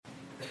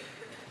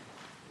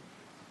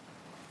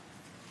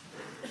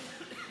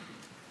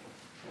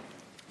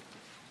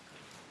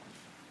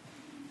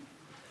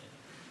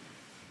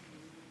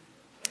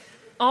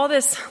All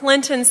this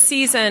Lenten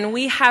season,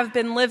 we have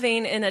been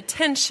living in a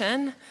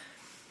tension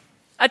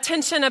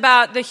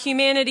about the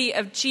humanity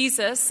of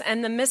Jesus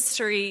and the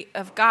mystery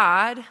of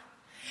God.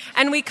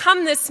 And we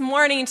come this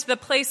morning to the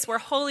place where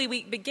Holy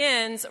Week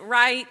begins,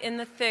 right in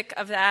the thick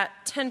of that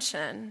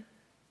tension.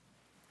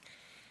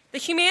 The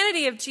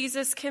humanity of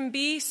Jesus can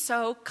be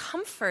so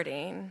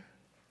comforting.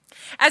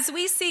 As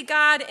we see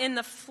God in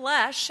the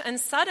flesh, and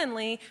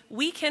suddenly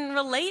we can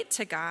relate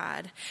to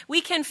God.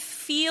 We can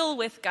feel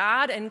with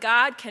God, and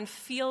God can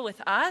feel with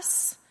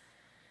us.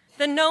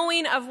 The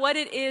knowing of what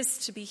it is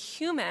to be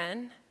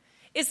human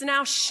is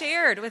now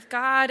shared with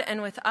God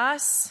and with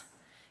us,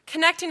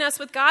 connecting us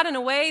with God in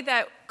a way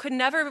that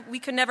we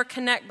could never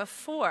connect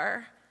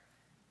before.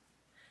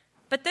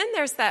 But then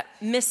there's that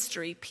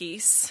mystery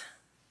piece.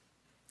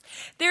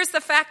 There's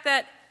the fact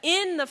that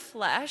in the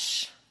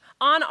flesh,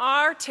 on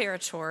our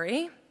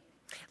territory,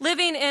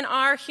 living in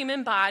our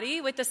human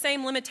body with the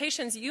same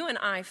limitations you and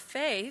I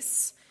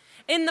face,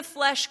 in the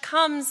flesh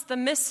comes the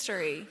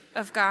mystery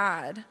of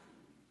God.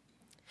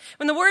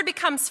 When the Word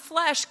becomes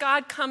flesh,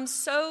 God comes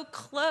so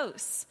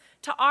close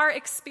to our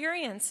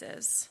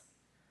experiences,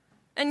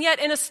 and yet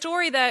in a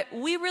story that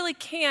we really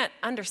can't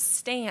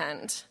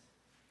understand,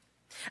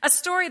 a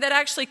story that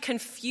actually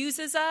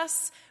confuses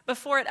us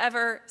before it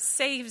ever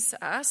saves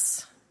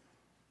us.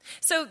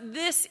 So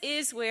this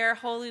is where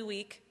Holy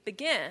Week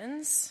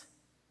begins,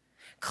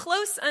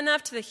 close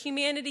enough to the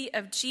humanity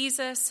of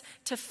Jesus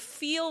to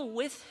feel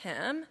with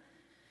him,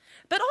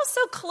 but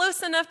also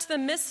close enough to the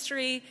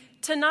mystery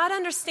to not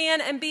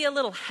understand and be a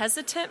little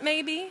hesitant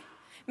maybe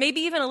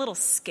even a little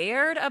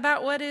scared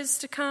about what is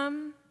to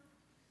come.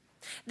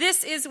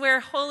 This is where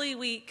Holy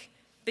Week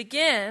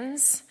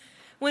begins,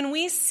 when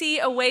we see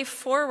a way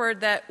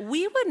forward that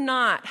we would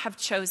not have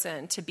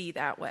chosen to be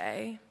that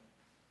way.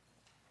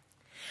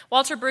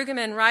 Walter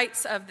Brueggemann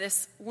writes of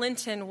this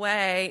Lenten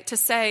way to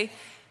say,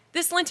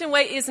 this Lenten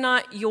way is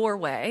not your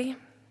way.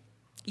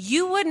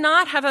 You would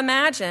not have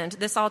imagined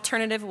this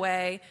alternative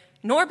way,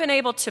 nor been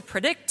able to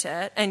predict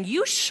it, and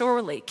you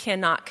surely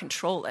cannot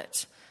control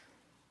it.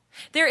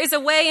 There is a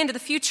way into the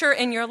future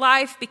in your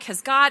life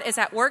because God is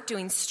at work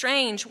doing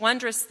strange,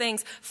 wondrous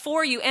things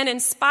for you and in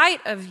spite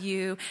of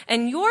you.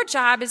 And your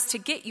job is to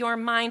get your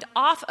mind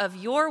off of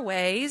your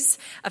ways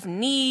of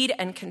need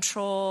and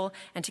control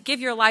and to give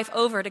your life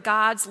over to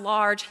God's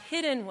large,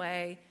 hidden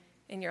way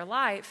in your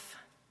life.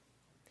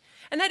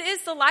 And that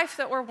is the life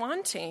that we're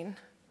wanting.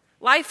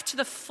 Life to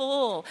the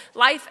full,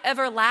 life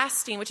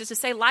everlasting, which is to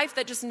say life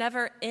that just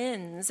never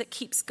ends. It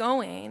keeps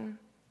going.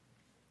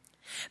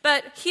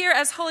 But here,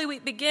 as Holy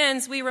Week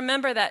begins, we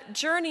remember that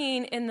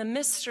journeying in the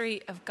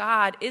mystery of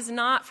God is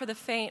not for the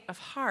faint of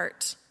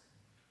heart.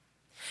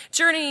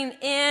 Journeying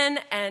in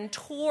and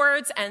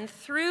towards and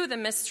through the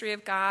mystery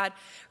of God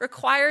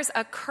requires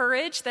a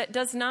courage that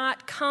does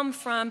not come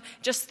from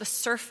just the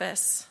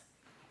surface.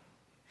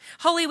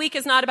 Holy Week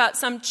is not about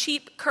some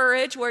cheap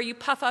courage where you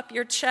puff up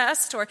your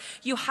chest or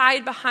you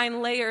hide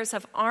behind layers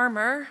of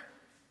armor.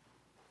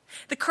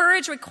 The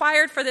courage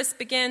required for this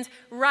begins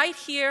right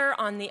here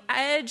on the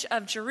edge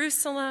of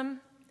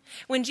Jerusalem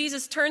when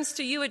Jesus turns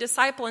to you, a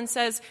disciple, and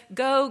says,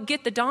 "Go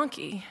get the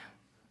donkey."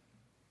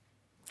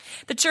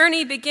 The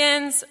journey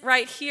begins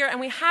right here,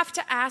 and we have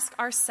to ask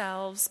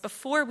ourselves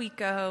before we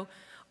go,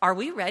 are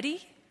we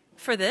ready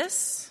for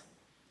this?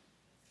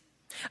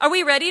 Are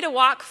we ready to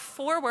walk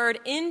forward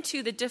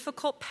into the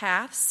difficult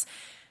paths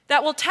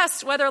that will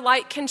test whether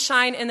light can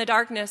shine in the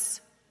darkness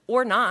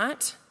or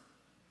not?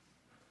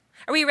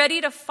 Are we ready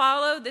to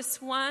follow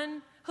this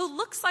one who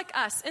looks like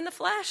us in the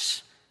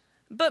flesh,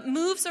 but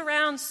moves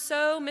around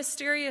so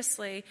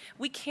mysteriously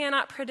we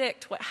cannot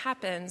predict what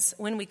happens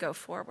when we go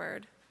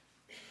forward?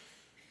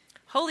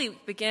 Holy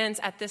Week begins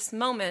at this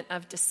moment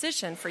of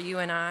decision for you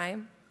and I.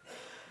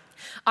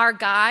 Our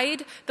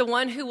guide, the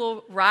one who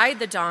will ride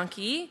the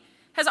donkey,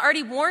 has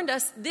already warned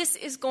us this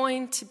is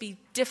going to be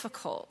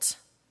difficult.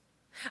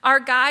 Our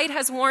guide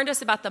has warned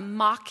us about the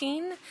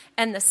mocking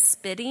and the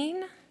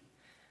spitting,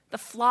 the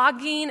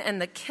flogging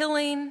and the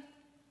killing.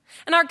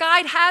 And our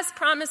guide has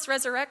promised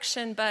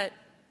resurrection, but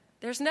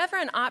there's never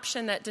an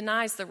option that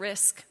denies the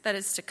risk that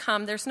is to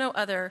come. There's no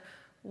other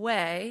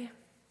way.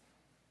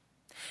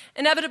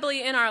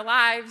 Inevitably in our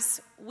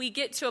lives, we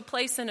get to a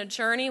place in a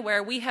journey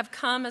where we have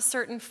come a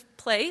certain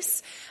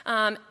place,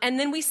 and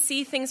then we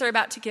see things are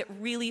about to get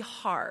really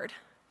hard.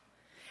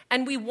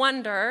 And we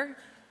wonder,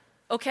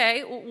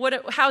 okay,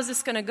 how's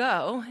this going to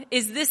go?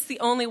 Is this the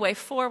only way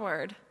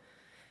forward?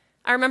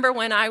 I remember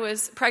when I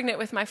was pregnant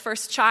with my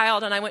first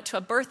child and I went to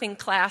a birthing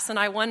class and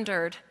I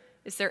wondered,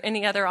 is there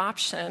any other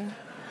option?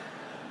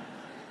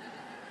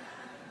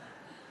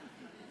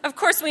 Of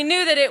course, we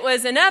knew that it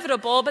was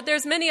inevitable, but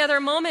there's many other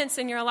moments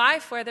in your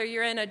life, whether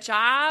you're in a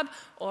job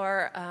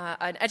or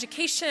an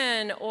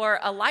education or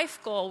a life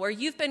goal where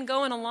you've been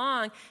going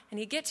along and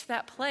you get to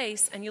that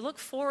place and you look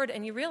forward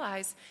and you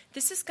realize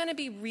this is going to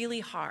be really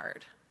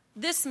hard.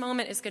 This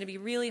moment is going to be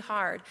really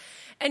hard.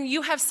 And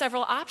you have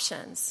several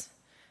options.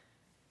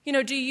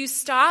 Do you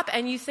stop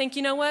and you think,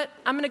 you know what,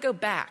 I'm going to go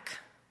back?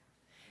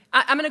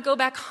 I'm going to go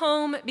back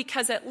home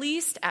because at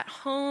least at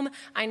home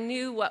I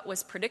knew what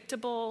was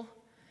predictable.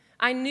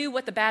 I knew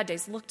what the bad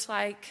days looked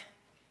like.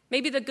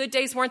 Maybe the good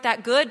days weren't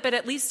that good, but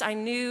at least I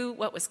knew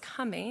what was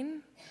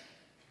coming.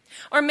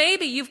 Or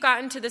maybe you've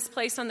gotten to this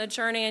place on the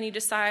journey and you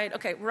decide,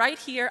 okay, right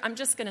here, I'm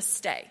just going to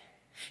stay.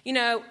 You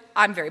know,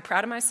 I'm very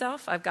proud of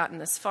myself. I've gotten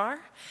this far.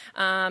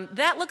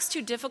 That looks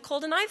too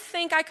difficult, and I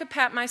think I could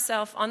pat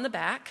myself on the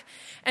back,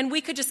 and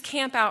we could just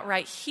camp out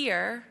right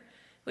here,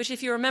 which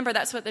if you remember,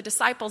 that's what the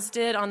disciples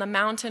did on the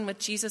mountain with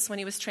Jesus when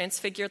he was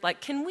transfigured.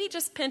 Like, can we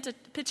just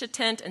pitch a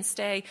tent and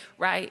stay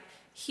right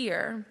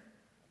here?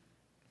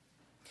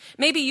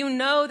 Maybe you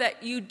know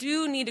that you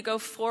do need to go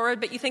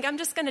forward, but you think, I'm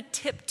just going to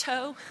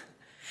tiptoe.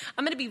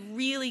 I'm going to be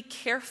really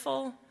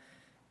careful.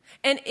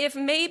 And if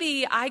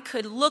maybe I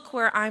could look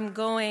where I'm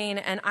going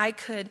and I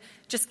could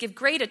just give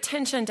great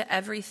attention to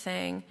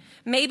everything,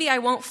 maybe I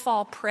won't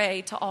fall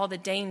prey to all the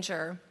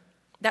danger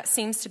that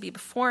seems to be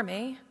before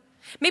me.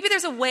 Maybe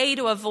there's a way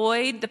to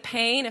avoid the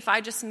pain if I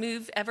just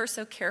move ever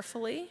so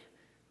carefully.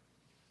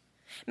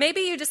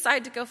 Maybe you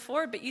decide to go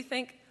forward, but you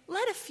think,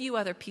 let a few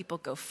other people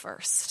go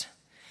first.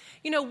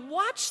 You know,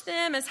 watch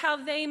them as how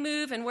they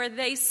move and where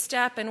they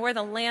step and where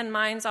the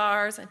landmines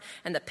are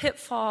and the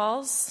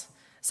pitfalls.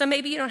 So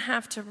maybe you don't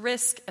have to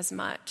risk as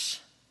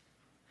much.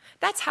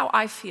 That's how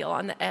I feel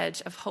on the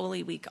edge of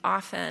Holy Week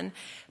often.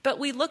 But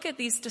we look at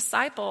these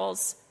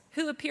disciples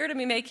who appear to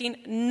be making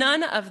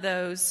none of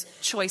those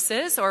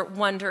choices or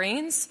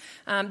wonderings.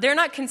 They're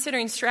not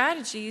considering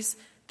strategies.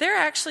 They're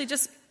actually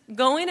just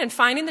going and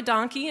finding the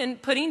donkey and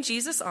putting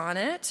Jesus on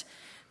it,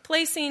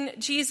 placing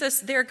Jesus,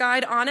 their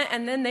guide, on it,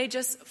 and then they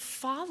just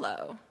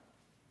follow.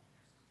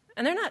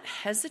 And they're not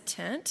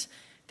hesitant.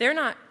 They're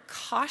not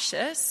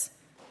cautious.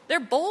 They're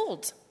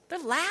bold. They're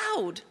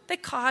loud. They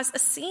cause a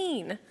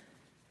scene.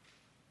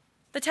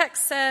 The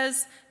text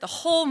says, the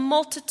whole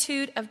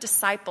multitude of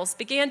disciples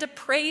began to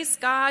praise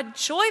God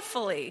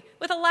joyfully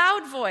with a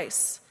loud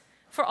voice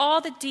for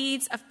all the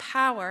deeds of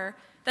power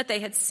that they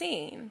had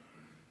seen.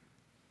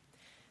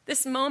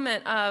 This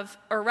moment of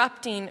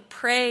erupting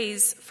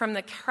praise from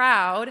the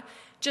crowd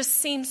just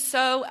seems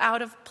so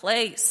out of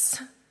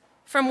place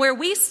from where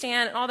we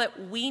stand and all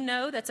that we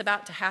know that's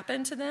about to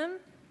happen to them.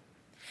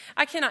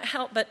 I cannot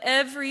help but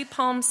every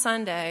Palm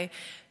Sunday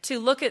to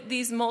look at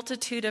these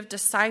multitude of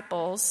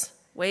disciples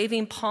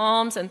waving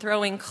palms and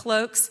throwing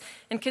cloaks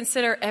and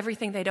consider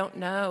everything they don't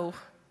know.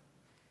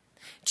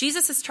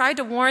 Jesus has tried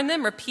to warn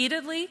them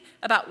repeatedly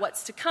about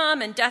what's to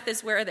come, and death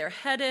is where they're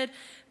headed,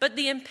 but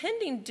the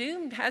impending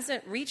doom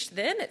hasn't reached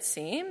them, it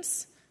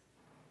seems.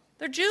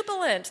 They're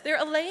jubilant.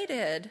 They're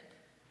elated.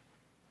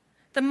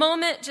 The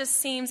moment just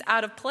seems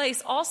out of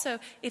place. Also,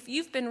 if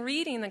you've been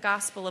reading the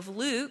Gospel of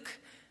Luke,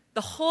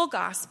 the whole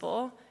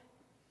Gospel,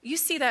 you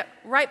see that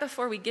right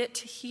before we get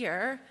to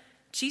here,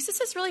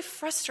 Jesus is really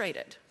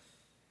frustrated.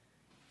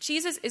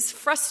 Jesus is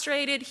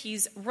frustrated.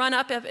 He's run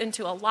up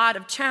into a lot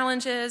of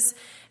challenges,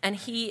 and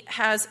he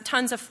has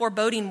tons of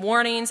foreboding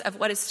warnings of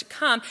what is to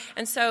come.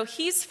 And so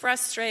he's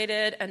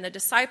frustrated, and the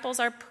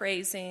disciples are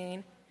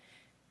praising.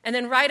 And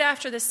then right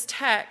after this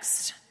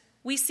text,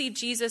 we see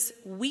Jesus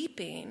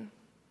weeping,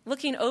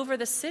 looking over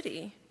the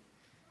city.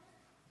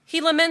 He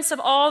laments of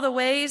all the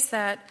ways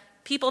that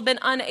people have been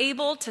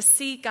unable to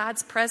see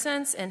God's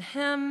presence in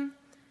him,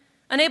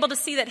 unable to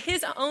see that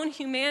his own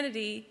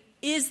humanity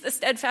is the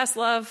steadfast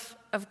love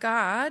of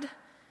God,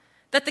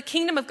 that the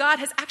kingdom of God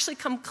has actually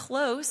come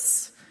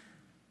close.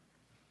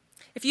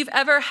 If you've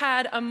ever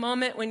had a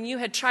moment when you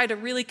had tried to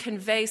really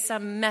convey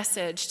some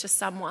message to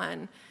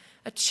someone,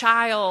 a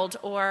child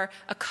or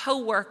a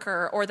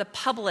coworker or the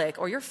public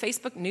or your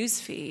Facebook news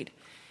feed,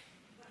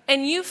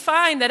 and you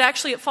find that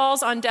actually it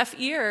falls on deaf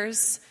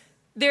ears,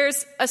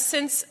 there's a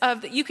sense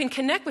of that you can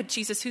connect with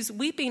Jesus who's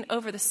weeping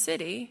over the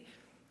city.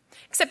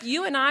 Except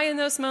you and I in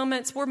those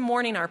moments, we're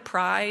mourning our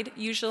pride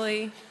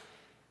usually.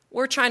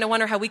 We're trying to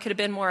wonder how we could have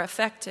been more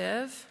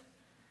effective.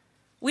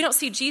 We don't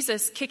see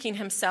Jesus kicking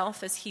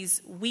himself as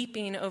he's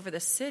weeping over the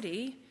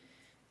city.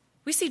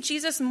 We see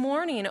Jesus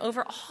mourning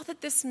over all that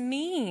this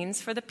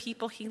means for the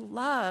people he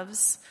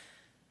loves,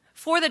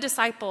 for the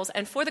disciples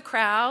and for the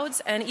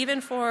crowds and even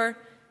for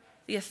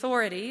the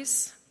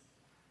authorities.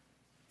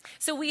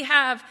 So we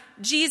have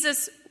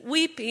Jesus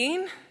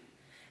weeping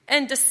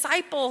and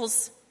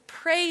disciples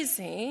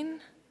praising.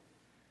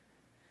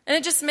 And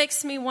it just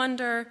makes me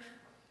wonder,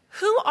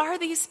 who are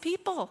these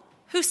people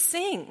who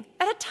sing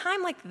at a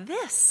time like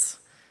this?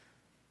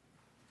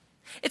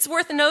 It's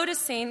worth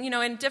noticing,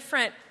 in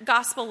different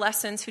gospel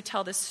lessons who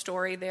tell this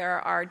story, there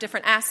are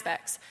different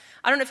aspects.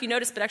 I don't know if you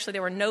noticed, but actually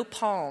there were no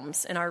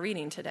palms in our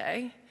reading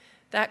today.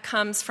 That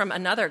comes from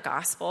another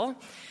gospel.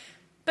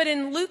 But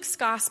in Luke's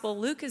gospel,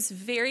 Luke is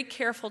very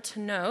careful to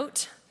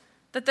note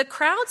that the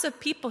crowds of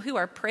people who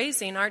are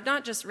praising are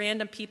not just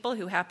random people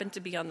who happen to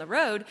be on the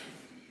road.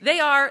 They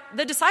are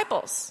the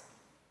disciples.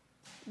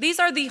 These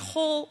are the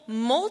whole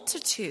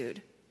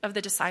multitude of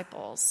the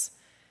disciples,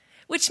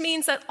 which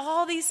means that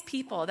all these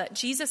people that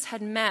Jesus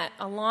had met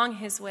along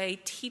his way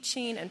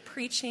teaching and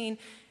preaching,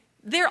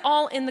 they're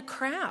all in the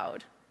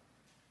crowd.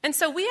 And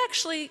so we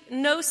actually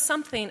know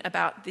something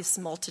about this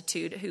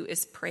multitude who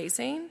is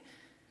praising.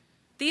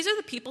 These are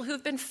the people who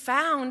have been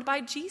found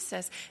by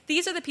Jesus.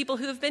 These are the people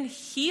who have been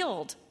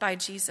healed by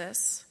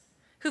Jesus,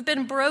 who've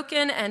been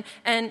broken,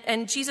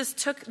 and Jesus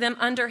took them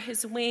under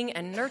his wing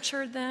and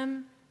nurtured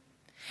them.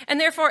 And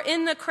therefore,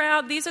 in the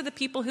crowd, these are the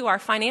people who are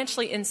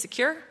financially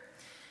insecure.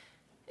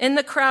 In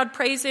the crowd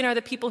praising are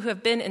the people who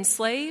have been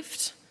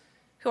enslaved,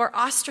 who are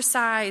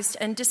ostracized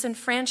and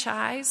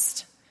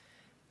disenfranchised,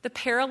 the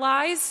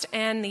paralyzed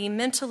and the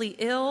mentally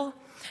ill,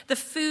 the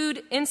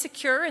food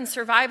insecure and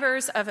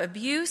survivors of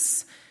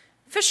abuse,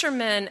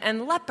 fishermen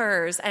and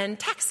lepers and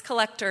tax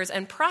collectors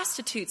and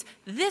prostitutes.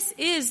 This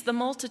is the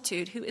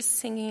multitude who is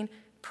singing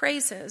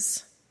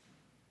praises.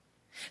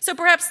 So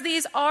perhaps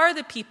these are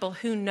the people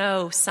who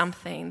know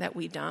something that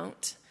we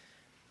don't.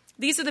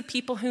 These are the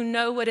people who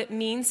know what it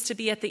means to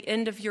be at the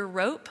end of your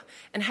rope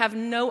and have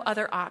no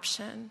other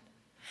option.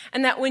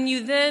 And that when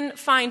you then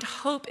find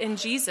hope in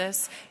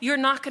Jesus, you're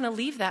not going to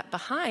leave that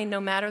behind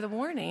no matter the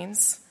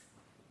warnings.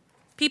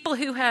 People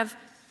who have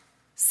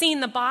seen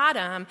the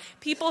bottom,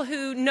 people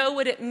who know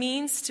what it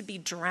means to be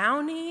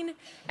drowning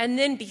and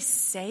then be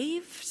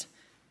saved,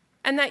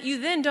 and that you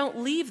then don't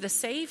leave the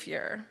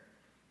Savior.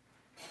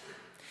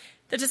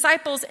 The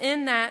disciples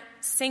in that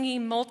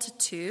singing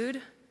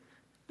multitude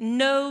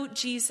know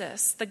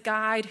Jesus, the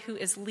guide who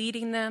is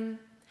leading them,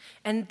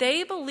 and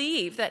they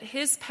believe that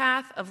his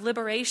path of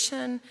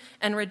liberation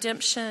and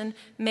redemption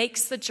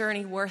makes the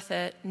journey worth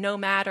it, no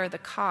matter the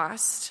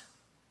cost.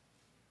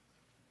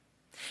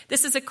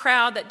 This is a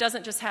crowd that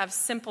doesn't just have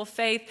simple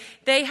faith.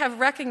 They have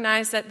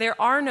recognized that there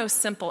are no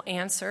simple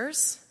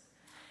answers,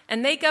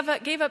 and they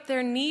gave up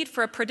their need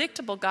for a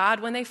predictable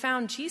God when they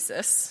found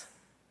Jesus.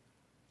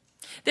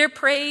 Their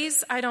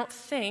praise, I don't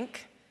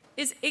think,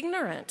 is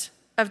ignorant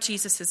of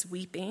Jesus'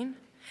 weeping,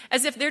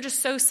 as if they're just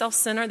so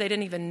self-centered they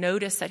didn't even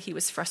notice that he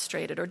was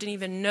frustrated or didn't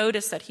even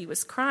notice that he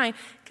was crying,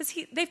 because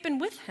they've been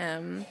with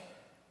him.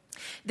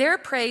 Their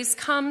praise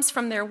comes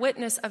from their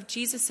witness of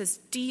Jesus'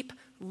 deep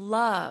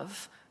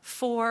love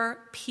for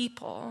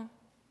people.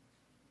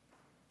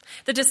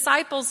 The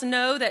disciples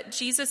know that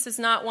Jesus is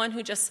not one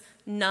who just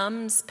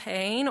numbs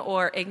pain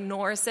or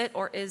ignores it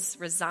or is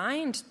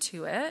resigned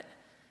to it.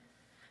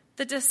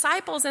 The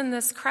disciples in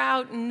this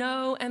crowd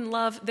know and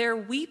love their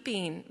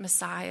weeping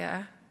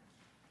Messiah,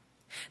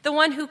 the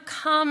one who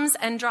comes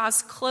and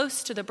draws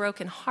close to the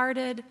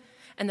brokenhearted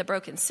and the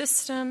broken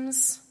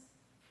systems.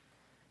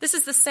 This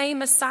is the same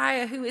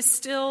Messiah who is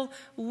still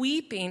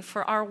weeping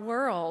for our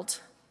world,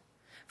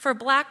 for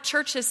Black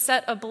churches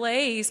set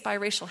ablaze by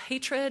racial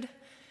hatred,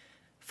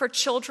 for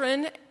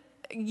children,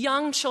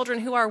 young children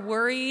who are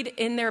worried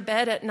in their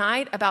bed at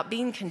night about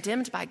being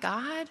condemned by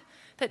God,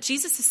 that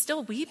Jesus is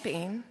still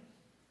weeping.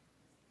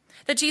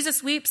 That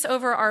Jesus weeps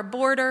over our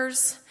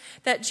borders,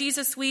 that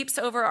Jesus weeps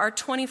over our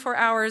 24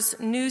 hours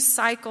news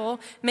cycle,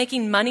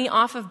 making money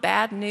off of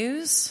bad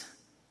news.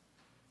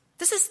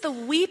 This is the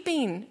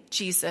weeping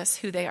Jesus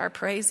who they are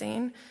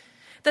praising,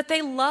 that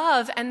they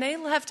love and they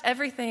left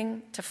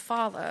everything to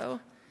follow.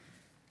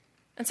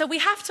 And so we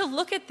have to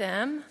look at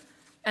them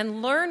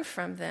and learn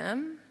from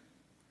them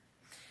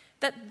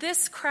that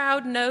this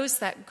crowd knows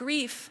that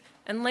grief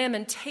and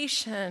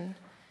lamentation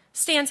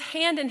stands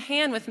hand in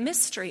hand with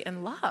mystery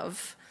and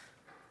love.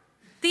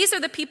 These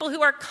are the people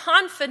who are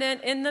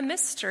confident in the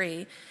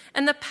mystery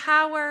and the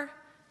power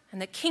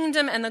and the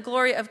kingdom and the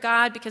glory of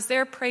God, because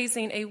they're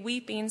praising a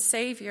weeping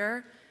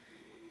Savior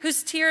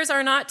whose tears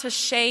are not to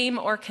shame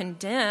or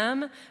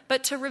condemn,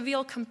 but to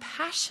reveal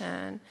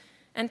compassion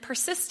and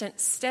persistent,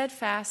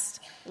 steadfast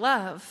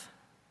love.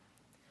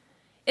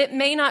 It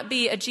may not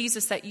be a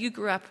Jesus that you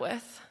grew up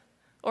with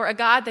or a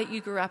God that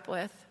you grew up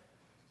with,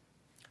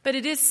 but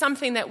it is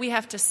something that we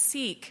have to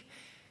seek.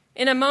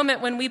 In a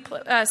moment when we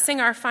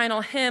sing our final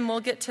hymn, we'll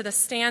get to the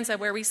stanza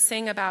where we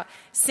sing about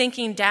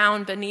sinking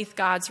down beneath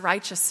God's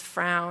righteous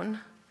frown.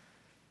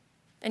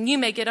 And you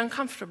may get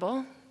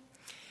uncomfortable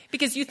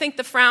because you think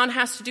the frown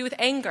has to do with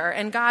anger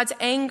and God's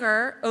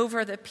anger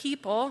over the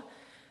people.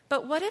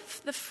 But what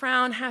if the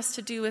frown has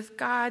to do with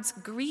God's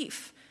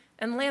grief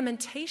and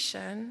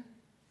lamentation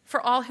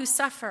for all who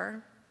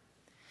suffer?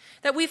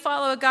 That we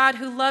follow a God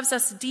who loves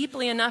us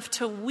deeply enough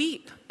to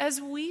weep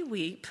as we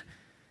weep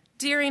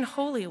during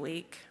Holy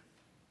Week.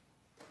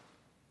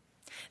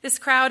 This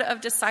crowd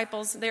of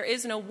disciples, there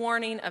is no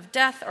warning of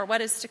death or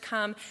what is to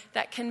come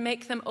that can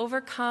make them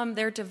overcome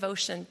their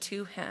devotion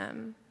to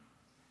him.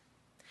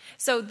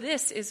 So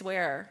this is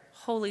where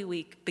Holy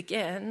Week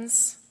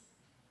begins.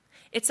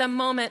 It's a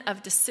moment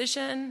of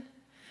decision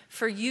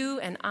for you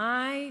and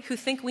I who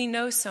think we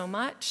know so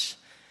much.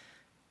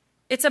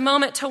 It's a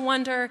moment to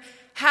wonder,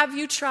 have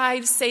you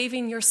tried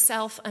saving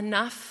yourself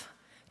enough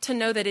to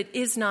know that it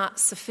is not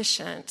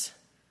sufficient?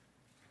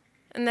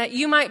 And that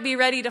you might be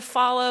ready to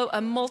follow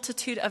a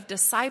multitude of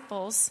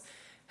disciples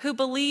who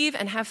believe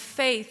and have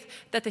faith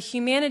that the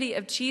humanity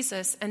of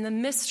Jesus and the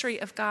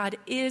mystery of God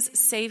is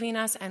saving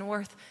us and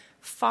worth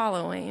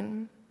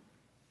following.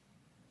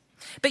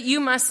 But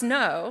you must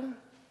know,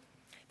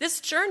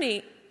 this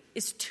journey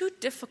is too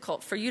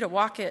difficult for you to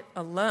walk it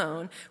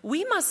alone,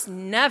 we must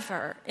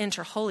never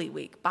enter Holy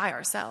Week by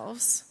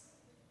ourselves.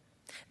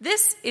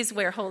 This is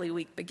where Holy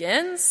Week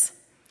begins,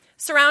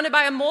 surrounded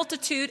by a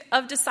multitude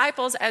of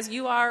disciples as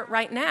you are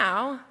right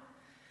now,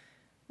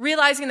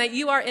 realizing that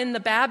you are in the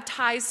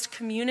baptized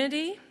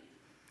community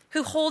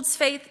who holds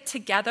faith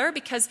together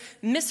because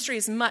mystery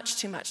is much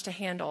too much to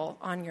handle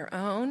on your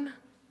own.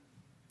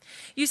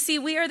 You see,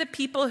 we are the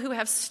people who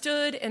have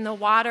stood in the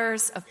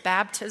waters of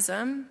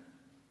baptism.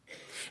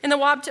 In the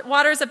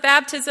waters of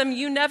baptism,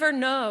 you never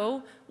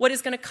know what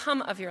is going to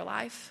come of your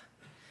life.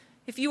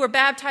 If you were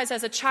baptized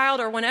as a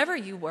child or whenever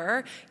you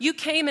were, you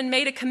came and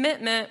made a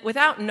commitment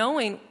without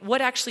knowing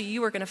what actually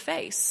you were going to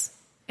face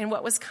and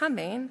what was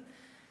coming.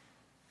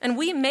 And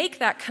we make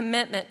that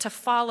commitment to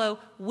follow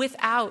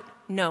without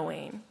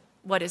knowing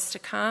what is to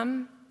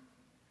come.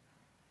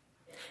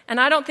 And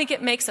I don't think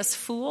it makes us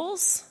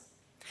fools,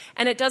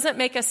 and it doesn't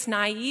make us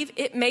naive.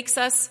 It makes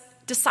us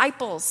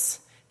disciples.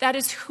 That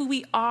is who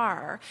we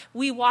are.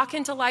 We walk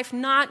into life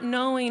not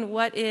knowing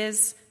what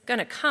is going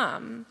to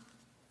come.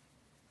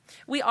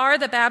 We are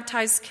the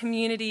baptized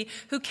community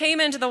who came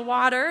into the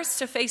waters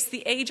to face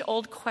the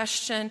age-old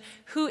question,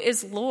 who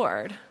is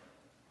Lord?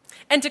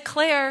 And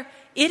declare,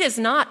 it is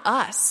not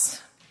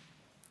us.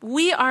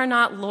 We are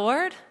not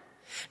Lord,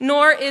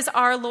 nor is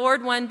our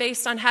Lord one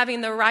based on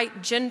having the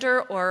right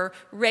gender or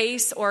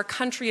race or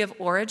country of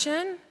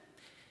origin.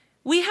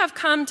 We have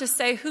come to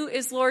say who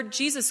is Lord.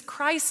 Jesus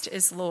Christ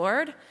is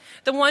Lord,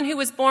 the one who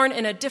was born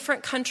in a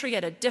different country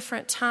at a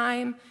different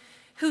time,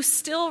 who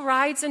still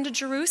rides into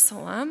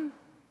Jerusalem,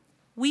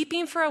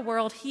 weeping for a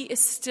world he is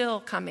still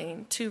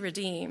coming to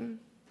redeem.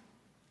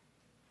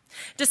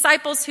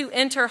 Disciples who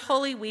enter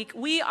Holy Week,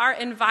 we are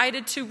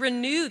invited to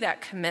renew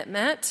that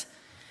commitment,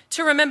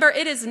 to remember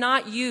it is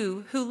not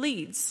you who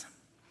leads,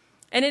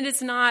 and it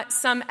is not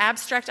some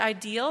abstract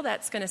ideal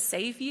that's going to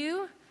save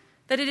you,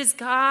 that it is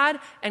God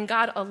and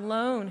God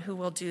alone who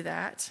will do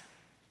that.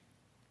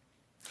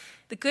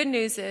 The good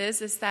news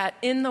is that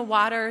in the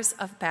waters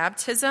of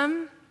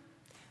baptism,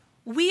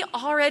 we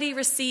already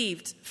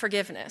received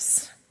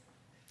forgiveness,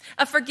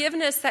 a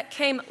forgiveness that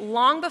came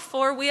long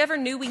before we ever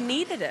knew we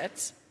needed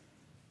it.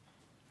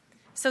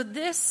 So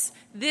this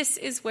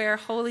is where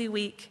Holy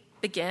Week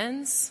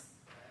begins,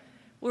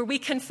 where we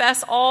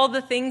confess all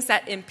the things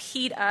that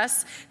impede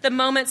us, the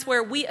moments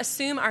where we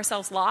assume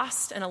ourselves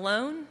lost and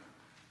alone,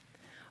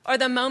 or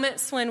the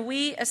moments when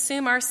we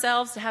assume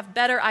ourselves to have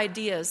better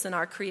ideas than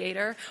our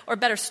Creator or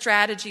better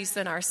strategies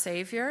than our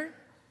Savior.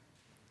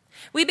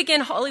 We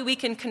begin Holy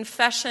Week in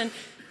confession,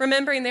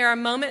 remembering there are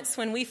moments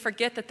when we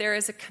forget that there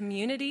is a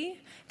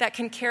community that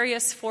can carry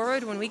us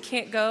forward when we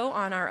can't go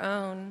on our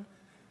own.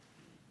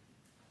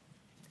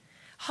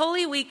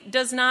 Holy Week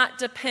does not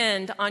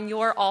depend on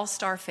your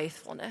all-star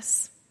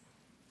faithfulness.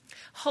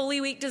 Holy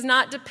Week does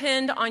not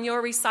depend on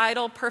your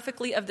recital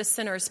perfectly of the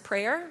sinner's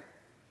prayer.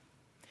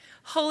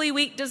 Holy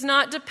Week does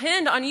not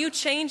depend on you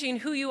changing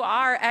who you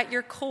are at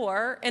your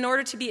core in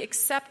order to be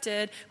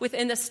accepted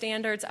within the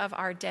standards of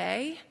our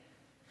day.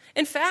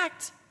 In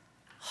fact,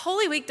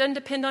 Holy Week doesn't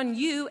depend on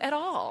you at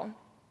all.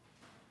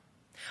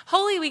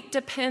 Holy Week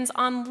depends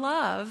on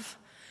love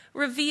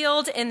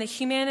revealed in the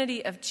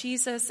humanity of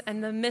Jesus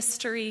and the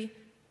mystery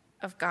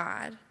of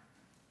God.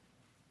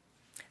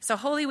 So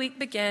Holy Week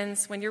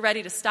begins when you're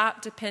ready to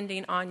stop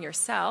depending on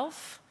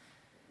yourself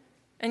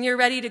and you're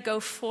ready to go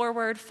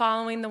forward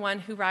following the one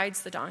who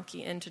rides the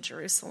donkey into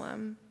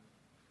Jerusalem.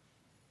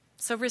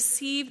 So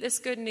receive this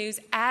good news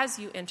as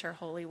you enter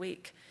Holy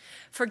Week.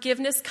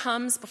 Forgiveness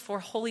comes before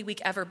Holy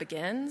Week ever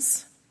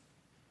begins.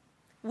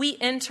 We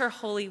enter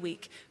Holy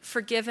Week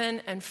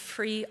forgiven and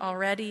free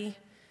already,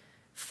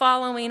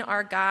 following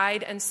our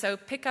guide. And so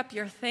pick up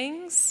your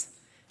things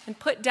and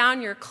put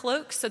down your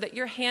cloak so that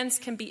your hands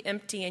can be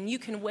empty and you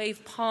can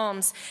wave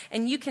palms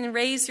and you can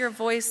raise your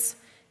voice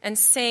and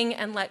sing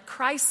and let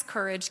Christ's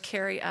courage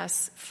carry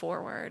us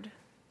forward.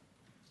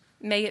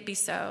 May it be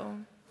so.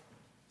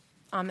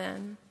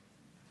 Amen.